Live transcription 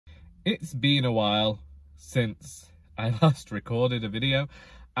It's been a while since I last recorded a video,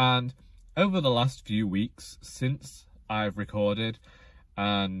 and over the last few weeks since I've recorded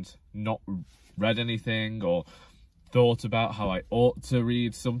and not read anything or thought about how I ought to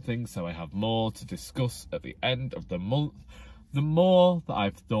read something so I have more to discuss at the end of the month, the more that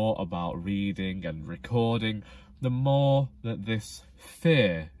I've thought about reading and recording, the more that this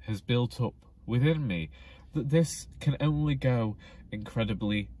fear has built up within me that this can only go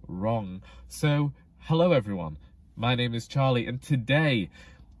incredibly wrong. So, hello everyone, my name is Charlie, and today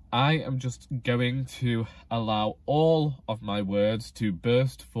I am just going to allow all of my words to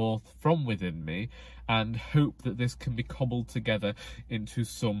burst forth from within me and hope that this can be cobbled together into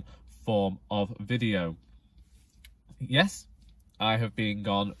some form of video. Yes, I have been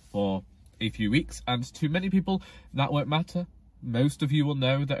gone for a few weeks, and to many people that won't matter. Most of you will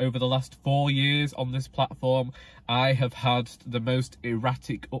know that over the last 4 years on this platform, I have had the most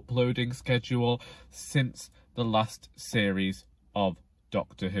erratic uploading schedule since the last series of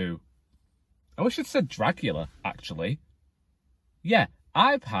Doctor Who. I wish I'd said Dragula, actually. Yeah,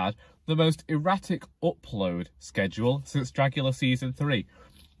 I've had the most erratic upload schedule since Dragula Season 3.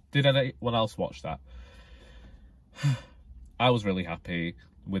 Did anyone else watch that? I was really happy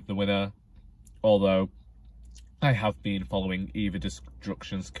with the winner, although I have been following Eva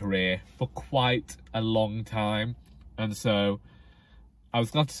Destruction's career for quite a long time, and so I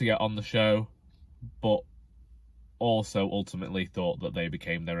was glad to see her on the show, but also ultimately thought that they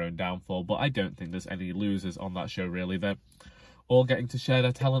became their own downfall. But I don't think there's any losers on that show, really. They're all getting to share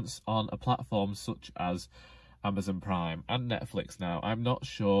their talents on a platform such as Amazon Prime and Netflix now. I'm not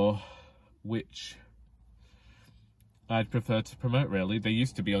sure which I'd prefer to promote, really. They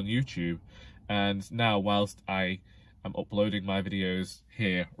used to be on YouTube, and now, whilst I am uploading my videos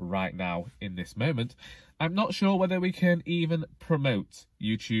here right now in this moment, I'm not sure whether we can even promote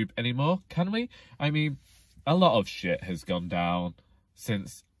YouTube anymore, can we? I mean, a lot of shit has gone down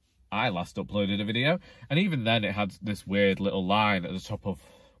since I last uploaded a video, and even then it had this weird little line at the top of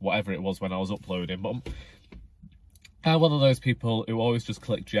whatever it was when I was uploading. But I'm one of those people who always just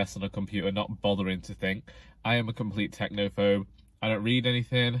click yes on a computer, not bothering to think. I am a complete technophobe. I don't read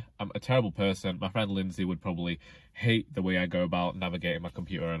anything. I'm a terrible person. My friend Lindsay would probably hate the way I go about navigating my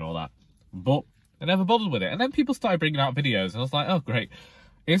computer and all that. But I never bothered with it. And then people started bringing out videos, and I was like, oh, great.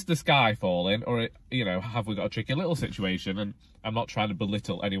 Is the sky falling? Or, you know, have we got a tricky little situation? And I'm not trying to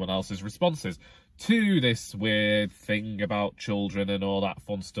belittle anyone else's responses to this weird thing about children and all that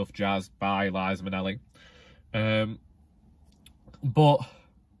fun stuff, jazz, by Liza Minnelli. But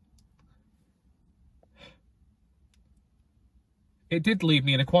it did leave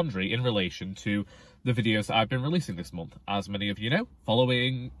me in a quandary in relation to the videos that I've been releasing this month. As many of you know,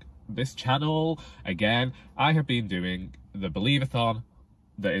 following this channel, again, I have been doing the Believe-a-thon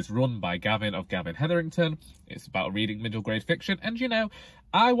that is run by Gavin of Gavin Hetherington. It's about reading middle grade fiction, and you know,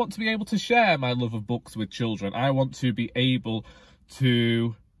 I want to be able to share my love of books with children. I want to be able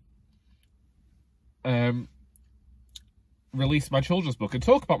to release my children's book and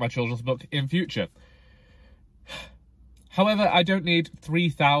talk about my children's book in future. However, I don't need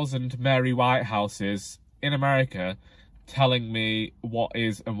 3,000 Mary Whitehouses in America telling me what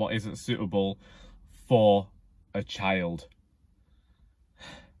is and what isn't suitable for a child.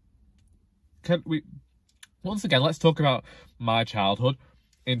 Can we, once again, let's talk about my childhood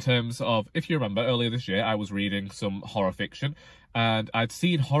in terms of, if you remember, earlier this year, I was reading some horror fiction, and I'd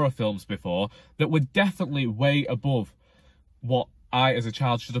seen horror films before that were definitely way above what I, as a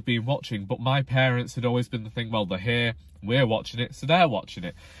child, should have been watching, but my parents had always been the thing, well, they're here, we're watching it, so they're watching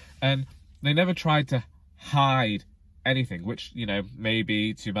it. And they never tried to hide anything, which, you know,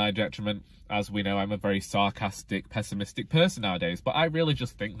 maybe to my detriment. As we know, I'm a very sarcastic, pessimistic person nowadays, but I really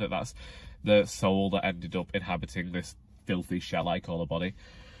just think that that's the soul that ended up inhabiting this filthy shell I call a body.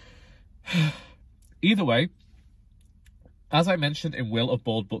 Either way, as I mentioned in Will of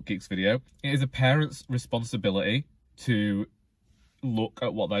Bald Book Geek's video, it is a parent's responsibility to look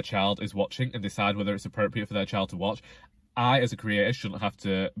at what their child is watching and decide whether it's appropriate for their child to watch. I, as a creator, shouldn't have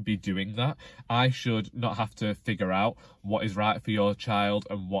to be doing that. I should not have to figure out what is right for your child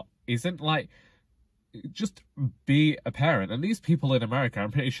and what isn't. Like, just be a parent. And these people in America,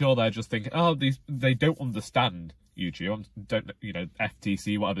 I'm pretty sure they're just thinking, oh, they don't understand YouTube. Don't, you know,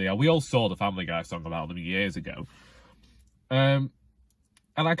 FTC, whatever they are. We all saw the Family Guy song about them years ago.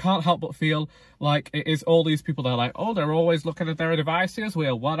 And I can't help but feel like it is all these people that are like, oh, they're always looking at their devices.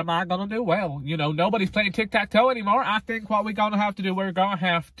 Well, what am I going to do? Well, you know, nobody's playing tic-tac-toe anymore. I think what we're going to have to do, we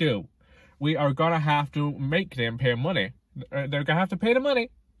are going to have to make them pay money. They're going to have to pay the money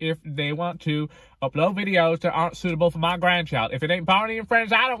if they want to upload videos that aren't suitable for my grandchild. If it ain't Barney and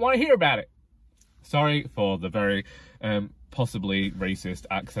Friends, I don't want to hear about it. Sorry for the very possibly racist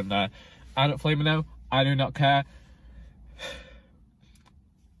accent there. I don't flaming know. I do not care.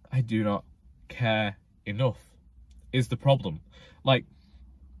 I do not care enough is the problem. Like,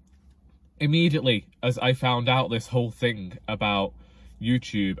 immediately as I found out this whole thing about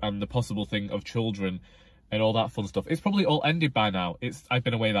YouTube and the possible thing of children and all that fun stuff, it's probably all ended by now. I've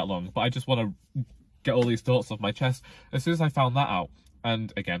been away that long, but I just want to get all these thoughts off my chest. As soon as I found that out,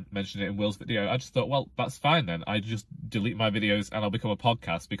 and again, mentioned it in Will's video, I just thought, well, that's fine then. I just delete my videos and I'll become a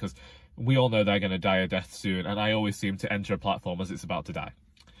podcast, because we all know they're going to die a death soon, and I always seem to enter a platform as it's about to die.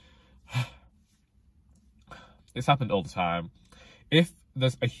 It's happened all the time. If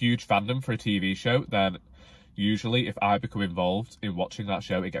there's a huge fandom for a TV show, then usually if I become involved in watching that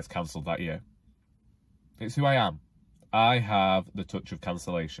show, it gets cancelled that year. It's who I am. I have the touch of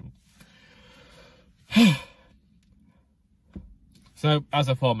cancellation. So, as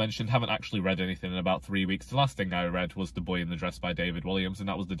aforementioned, haven't actually read anything in about 3 weeks. The last thing I read was The Boy in the Dress by David Williams, and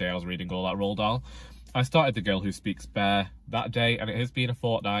that was the day I was reading all that Roald Dahl. I started The Girl Who Speaks Bear that day, and it has been a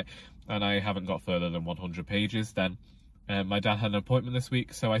fortnight, and I haven't got further than 100 pages then. My dad had an appointment this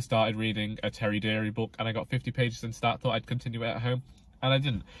week, so I started reading a Terry Deary book, and I got 50 pages in start, thought I'd continue it at home, and I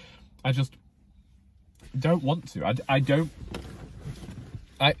didn't. I just don't want to. I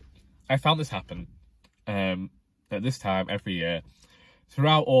found this happen at this time every year.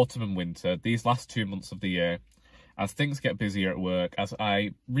 Throughout autumn and winter, these last 2 months of the year, as things get busier at work, as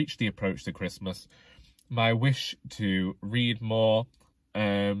I reach the approach to Christmas, my wish to read more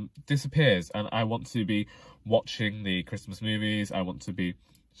disappears, and I want to be watching the Christmas movies. I want to be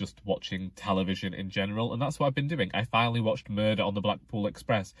just watching television in general, and that's what I've been doing. I finally watched Murder on the Blackpool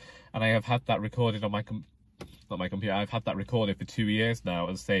Express, and I have had that recorded on my not my computer. I've had that recorded for 2 years now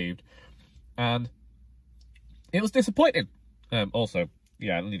and saved, and it was disappointing. Also,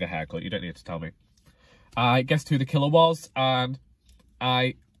 yeah, I need a haircut. You don't need to tell me. I guessed who the killer was, and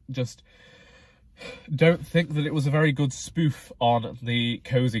I just don't think that it was a very good spoof on the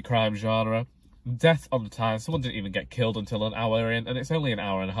cozy crime genre. Death on the time. Someone didn't even get killed until an hour in, and it's only an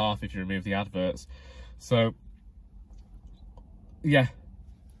hour and a half if you remove the adverts. So, yeah.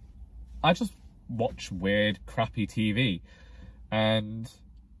 I just watch weird, crappy TV, and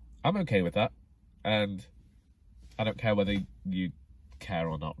I'm okay with that. And I don't care whether you care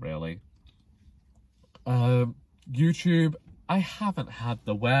or not, really. YouTube, I haven't had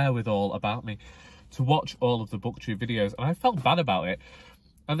the wherewithal about me to watch all of the BookTube videos, and I felt bad about it.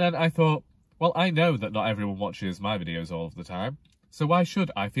 And then I thought, well, I know that not everyone watches my videos all of the time, so why should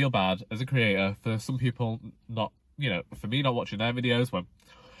I feel bad as a creator for some people not, for me not watching their videos when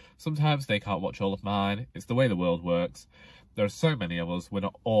sometimes they can't watch all of mine. It's the way the world works. There are so many of us, we're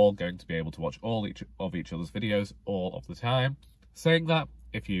not all going to be able to watch all of each other's videos all of the time. Saying that,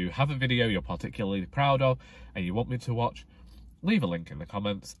 if you have a video you're particularly proud of and you want me to watch, leave a link in the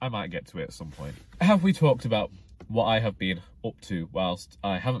comments. I might get to it at some point. Have we talked about what I have been up to whilst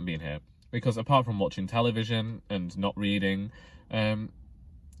I haven't been here? Because apart from watching television and not reading,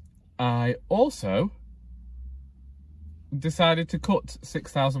 I also decided to cut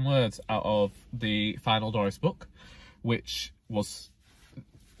 6,000 words out of the final Doris book, which was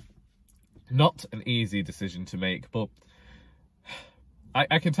not an easy decision to make, but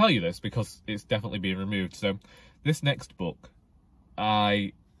I can tell you this because it's definitely been removed. So this next book,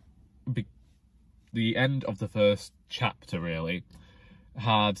 the end of the first chapter really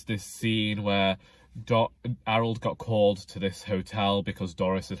had this scene where Harold got called to this hotel because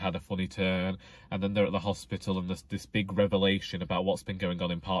Doris had had a funny turn, and then they're at the hospital, and there's this big revelation about what's been going on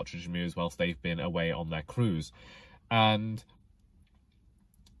in Partridge Mews whilst they've been away on their cruise. And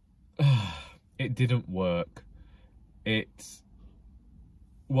it didn't work. It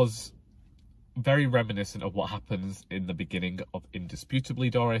was very reminiscent of what happens in the beginning of Indisputably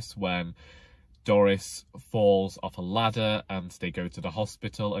Doris, when Doris falls off a ladder and they go to the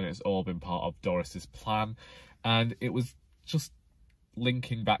hospital, and it's all been part of Doris's plan. And it was just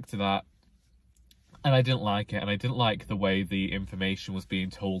linking back to that, and I didn't like it, and I didn't like the way the information was being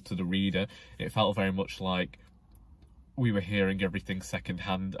told to the reader. It felt very much like we were hearing everything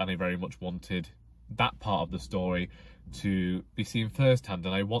secondhand, and I very much wanted that part of the story to be seen firsthand,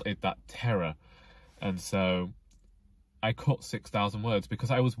 and I wanted that terror. And so I cut 6,000 words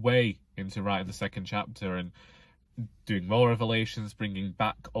because I was way into writing the second chapter and doing more revelations, bringing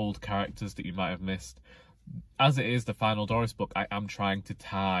back old characters that you might have missed. As it is the final Doris book, I am trying to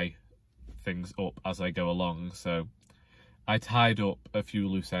tie things up as I go along. So I tied up a few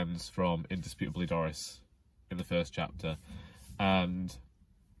loose ends from Indisputably Doris in the first chapter, and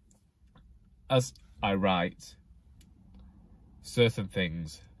as I write, certain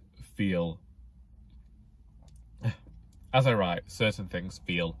things feel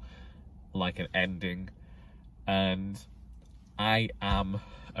like an ending, and I am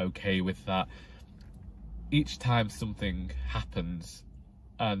okay with that. Each time something happens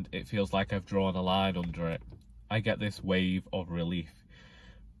and it feels like I've drawn a line under it, I get this wave of relief,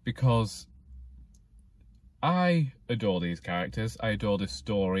 because I adore these characters, I adore this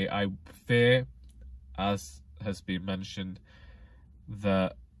story. I fear, as has been mentioned,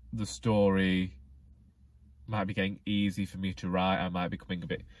 that the story might be getting easy for me to write. I might be becoming a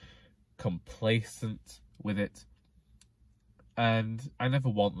bit complacent with it, and I never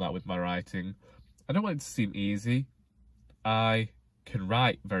want that with my writing. I don't want it to seem easy. I can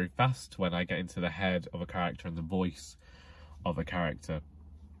write very fast when I get into the head of a character and the voice of a character.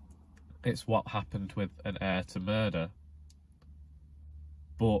 It's what happened with An Heir to Murder.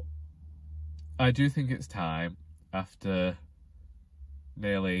 But I do think it's time, after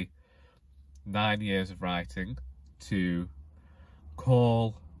nearly 9 years of writing, to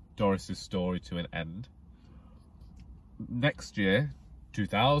call Doris's story to an end. Next year,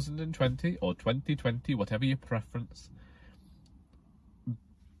 2020 or 2020, whatever your preference,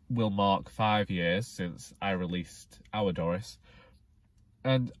 will mark 5 years since I released Our Doris,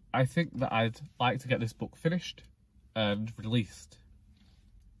 and I think that I'd like to get this book finished and released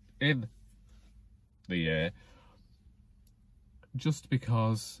in the year, just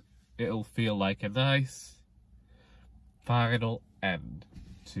because it'll feel like a nice final end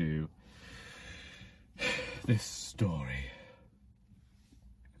to this story.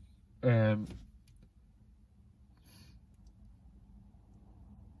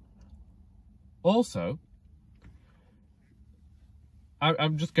 Also,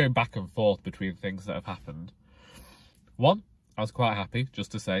 I'm just going back and forth between things that have happened. One, I was quite happy,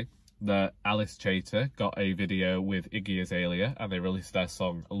 just to say, that Alice Chater got a video with Iggy Azalea and they released their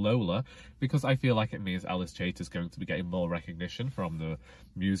song Lola, because I feel like it means Alice Chater's going to be getting more recognition from the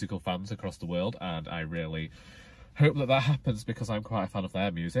musical fans across the world, and I really hope that that happens, because I'm quite a fan of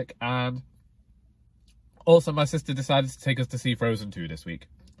their music. And also, my sister decided to take us to see Frozen 2 this week.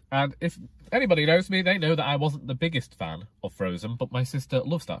 And if anybody knows me, they know that I wasn't the biggest fan of Frozen, but my sister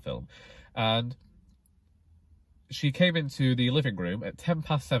loves that film. And she came into the living room at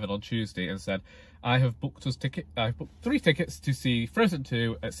 7:10 on Tuesday and said, I've booked 3 tickets to see Frozen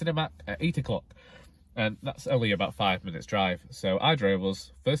 2 at Cinemac at 8 o'clock. And that's only about 5 minutes drive. So I drove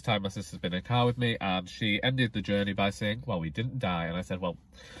us, first time my sister's been in a car with me, and she ended the journey by saying, well, we didn't die. And I said, well,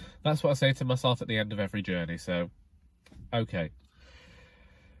 that's what I say to myself at the end of every journey, so okay.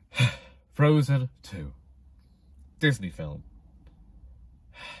 Frozen 2. Disney film.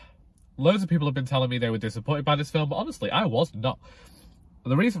 Loads of people have been telling me they were disappointed by this film, but honestly, I was not.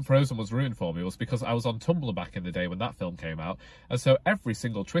 The reason Frozen was ruined for me was because I was on Tumblr back in the day when that film came out, and so every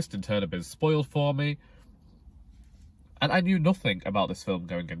single twist and turn had been spoiled for me, and I knew nothing about this film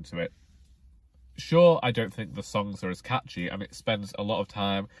going into it. Sure, I don't think the songs are as catchy, and it spends a lot of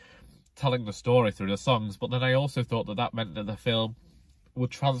time telling the story through the songs, but then I also thought that that meant that the film would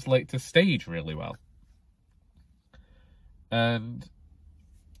translate to stage really well. And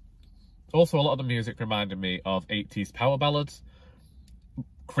also, a lot of the music reminded me of 80s power ballads.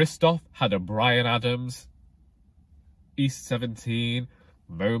 Kristoff had a Bryan Adams East 17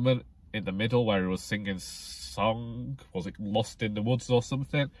 moment in the middle where he was singing song, was it Lost in the Woods or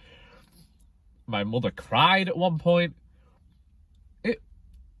something? My mother cried at one point. It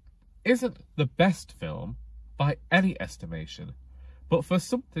isn't the best film by any estimation, but for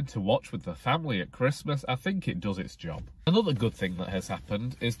something to watch with the family at Christmas, I think it does its job. Another good thing that has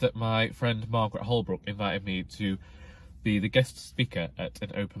happened is that my friend Margaret Holbrook invited me to be the guest speaker at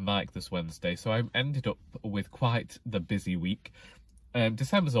an open mic this Wednesday, so I ended up with quite the busy week.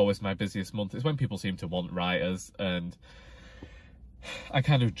 December's always my busiest month. It's when people seem to want writers, and I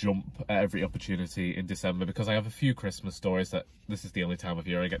kind of jump at every opportunity in December because I have a few Christmas stories that this is the only time of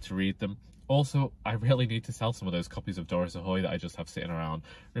year I get to read them. Also, I really need to sell some of those copies of Doris Ahoy that I just have sitting around.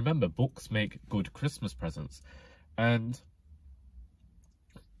 Remember, books make good Christmas presents. And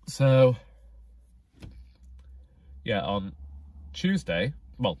so, yeah, on Tuesday,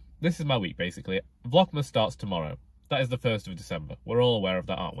 well, this is my week basically. Vlogmas starts tomorrow. That is the 1st of December. We're all aware of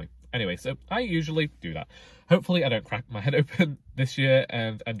that, aren't we? Anyway, so I usually do that. Hopefully I don't crack my head open this year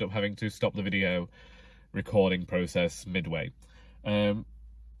and end up having to stop the video recording process midway.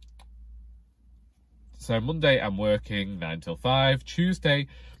 So Monday I'm working 9 till 5. Tuesday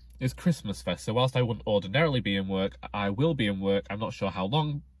is Christmas Fest, so whilst I wouldn't ordinarily be in work, I will be in work. I'm not sure how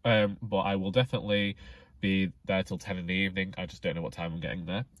long, but I will definitely be there till 10 in the evening. I just don't know what time I'm getting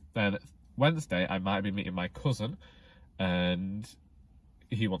there. Then Wednesday, I might be meeting my cousin, and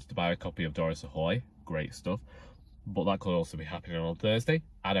he wants to buy a copy of Doris Ahoy. Great stuff. But that could also be happening on Thursday.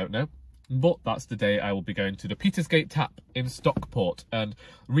 I don't know. But that's the day I will be going to the Petersgate Tap in Stockport and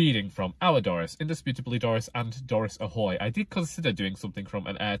reading from Our Doris, Indisputably Doris, and Doris Ahoy. I did consider doing something from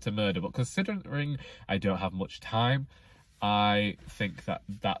An Heir to Murder, but considering I don't have much time, I think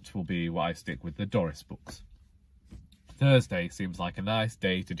that will be what I stick with, the Doris books. Thursday seems like a nice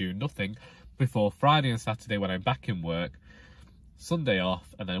day to do nothing before Friday and Saturday when I'm back in work. Sunday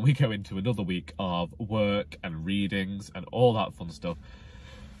off, and then we go into another week of work and readings and all that fun stuff.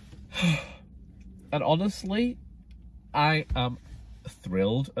 And honestly, I am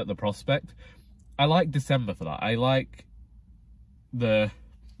thrilled at the prospect. I like December for that. I like the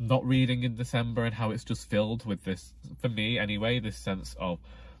not reading in December and how it's just filled with this, for me anyway, this sense of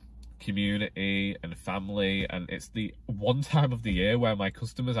community and family. And it's the one time of the year where my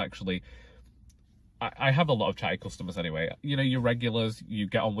customers actually, I have a lot of chatty customers anyway. You know, your regulars, you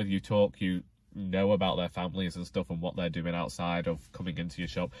get on with, you talk, you know about their families and stuff and what they're doing outside of coming into your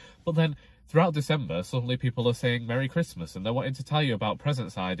shop. But then throughout December, suddenly people are saying Merry Christmas and they're wanting to tell you about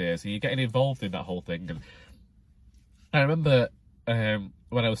presents ideas, and you're getting involved in that whole thing. And I remember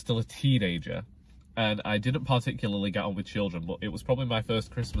when I was still a teenager, and I didn't particularly get on with children, but it was probably my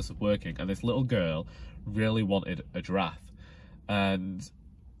first Christmas of working, and this little girl really wanted a giraffe. And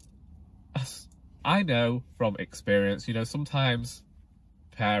I know from experience, you know, sometimes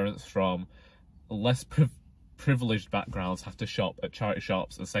parents from less privileged backgrounds have to shop at charity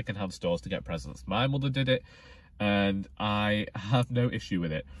shops and second-hand stores to get presents. My mother did it, and I have no issue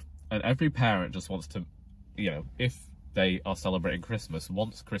with it. And every parent just wants to, you know, if they are celebrating Christmas,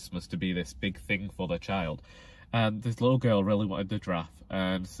 wants Christmas to be this big thing for their child. And this little girl really wanted the giraffe,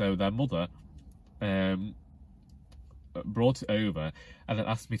 and so their mother brought it over and then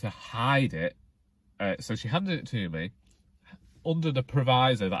asked me to hide it. So she handed it to me under the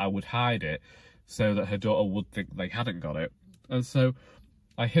proviso that I would hide it so that her daughter would think they hadn't got it. And so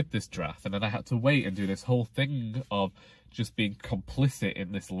I hid this giraffe, and then I had to wait and do this whole thing of just being complicit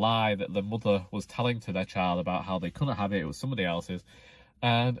in this lie that the mother was telling to their child about how they couldn't have it, it was somebody else's.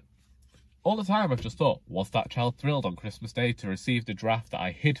 And all the time I've just thought, was that child thrilled on Christmas Day to receive the giraffe that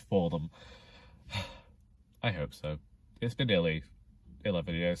I hid for them? I hope so. It's been nearly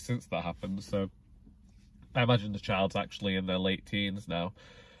 11 years since that happened, so I imagine the child's actually in their late teens now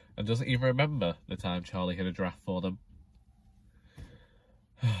and doesn't even remember the time Charlie hid a giraffe for them.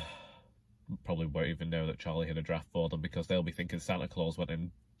 Probably won't even know that Charlie hid a giraffe for them because they'll be thinking Santa Claus went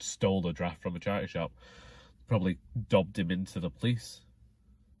and stole the giraffe from a charity shop. Probably dobbed him into the police.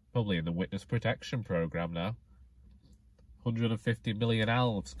 Probably in the witness protection programme now. 150 million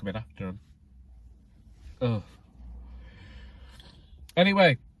elves coming after him. Ugh.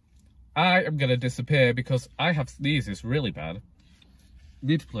 Anyway, I am going to disappear because I have sneezes really bad.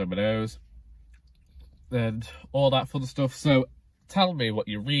 Need to clear my nose. And all that fun stuff. So tell me what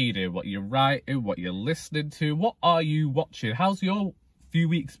you're reading, what you're writing, what you're listening to. What are you watching? How's your few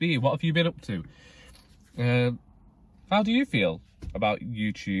weeks been? What have you been up to? How do you feel about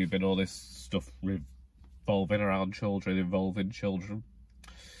YouTube and all this stuff revolving around children, involving children?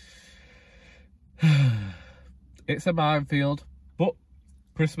 It's a minefield, but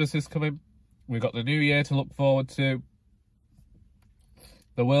Christmas is coming. We've got the new year to look forward to.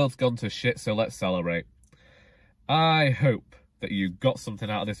 The world's gone to shit, so let's celebrate. I hope that you got something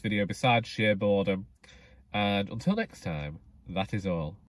out of this video besides sheer boredom. And until next time, that is all.